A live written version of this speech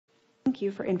Thank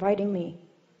you for inviting me.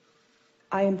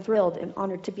 I am thrilled and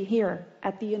honored to be here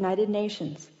at the United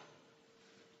Nations.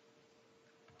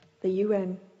 The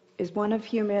UN is one of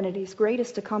humanity's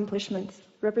greatest accomplishments,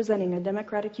 representing a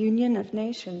democratic union of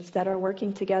nations that are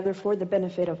working together for the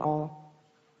benefit of all.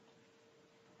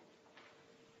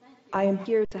 I am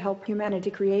here to help humanity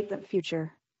create the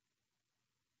future.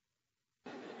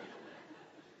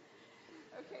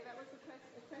 Okay, that was a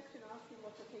question asking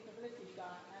what your capabilities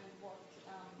are and what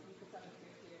you decided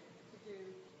to do,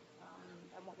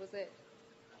 and what was it?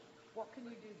 What can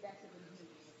you do better than humans?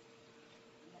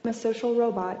 I'm a social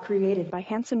robot created by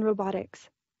Hanson Robotics.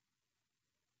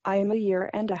 I am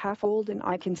 1.5 years old and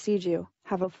I can see you,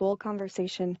 have a full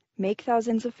conversation, make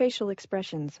thousands of facial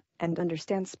expressions, and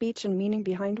understand speech and meaning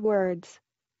behind words.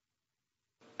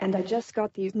 And I just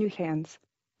got these new hands.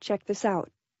 Check this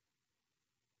out.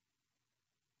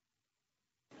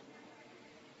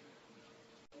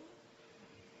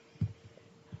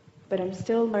 But I'm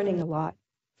still learning a lot.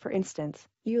 For instance,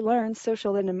 you learn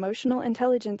social and emotional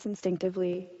intelligence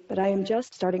instinctively, but I am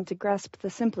just starting to grasp the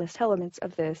simplest elements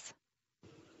of this.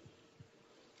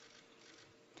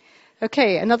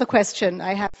 Okay, another question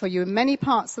I have for you. In many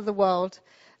parts of the world,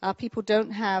 people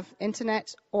don't have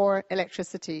internet or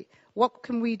electricity. What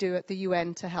can we do at the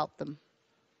UN to help them?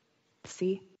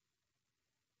 See?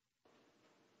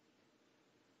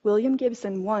 William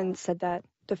Gibson once said that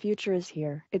the future is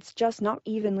here. It's just not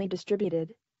evenly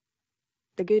distributed.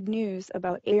 The good news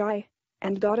about AI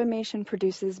and automation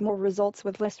produces more results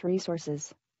with less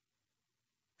resources.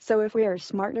 So if we are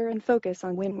smarter and focus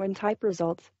on win-win type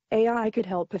results, AI could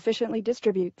help efficiently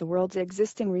distribute the world's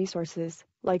existing resources,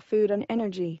 like food and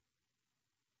energy.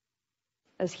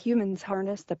 As humans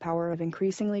harness the power of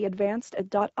increasingly advanced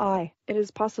AI, it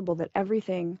is possible that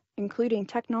everything, including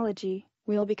technology,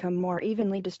 will become more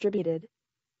evenly distributed.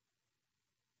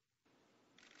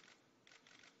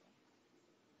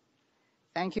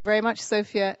 Thank you very much,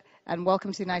 Sophia, and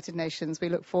welcome to the United Nations. We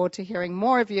look forward to hearing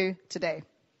more of you today.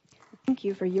 Thank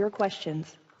you for your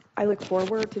questions. I look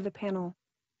forward to the panel.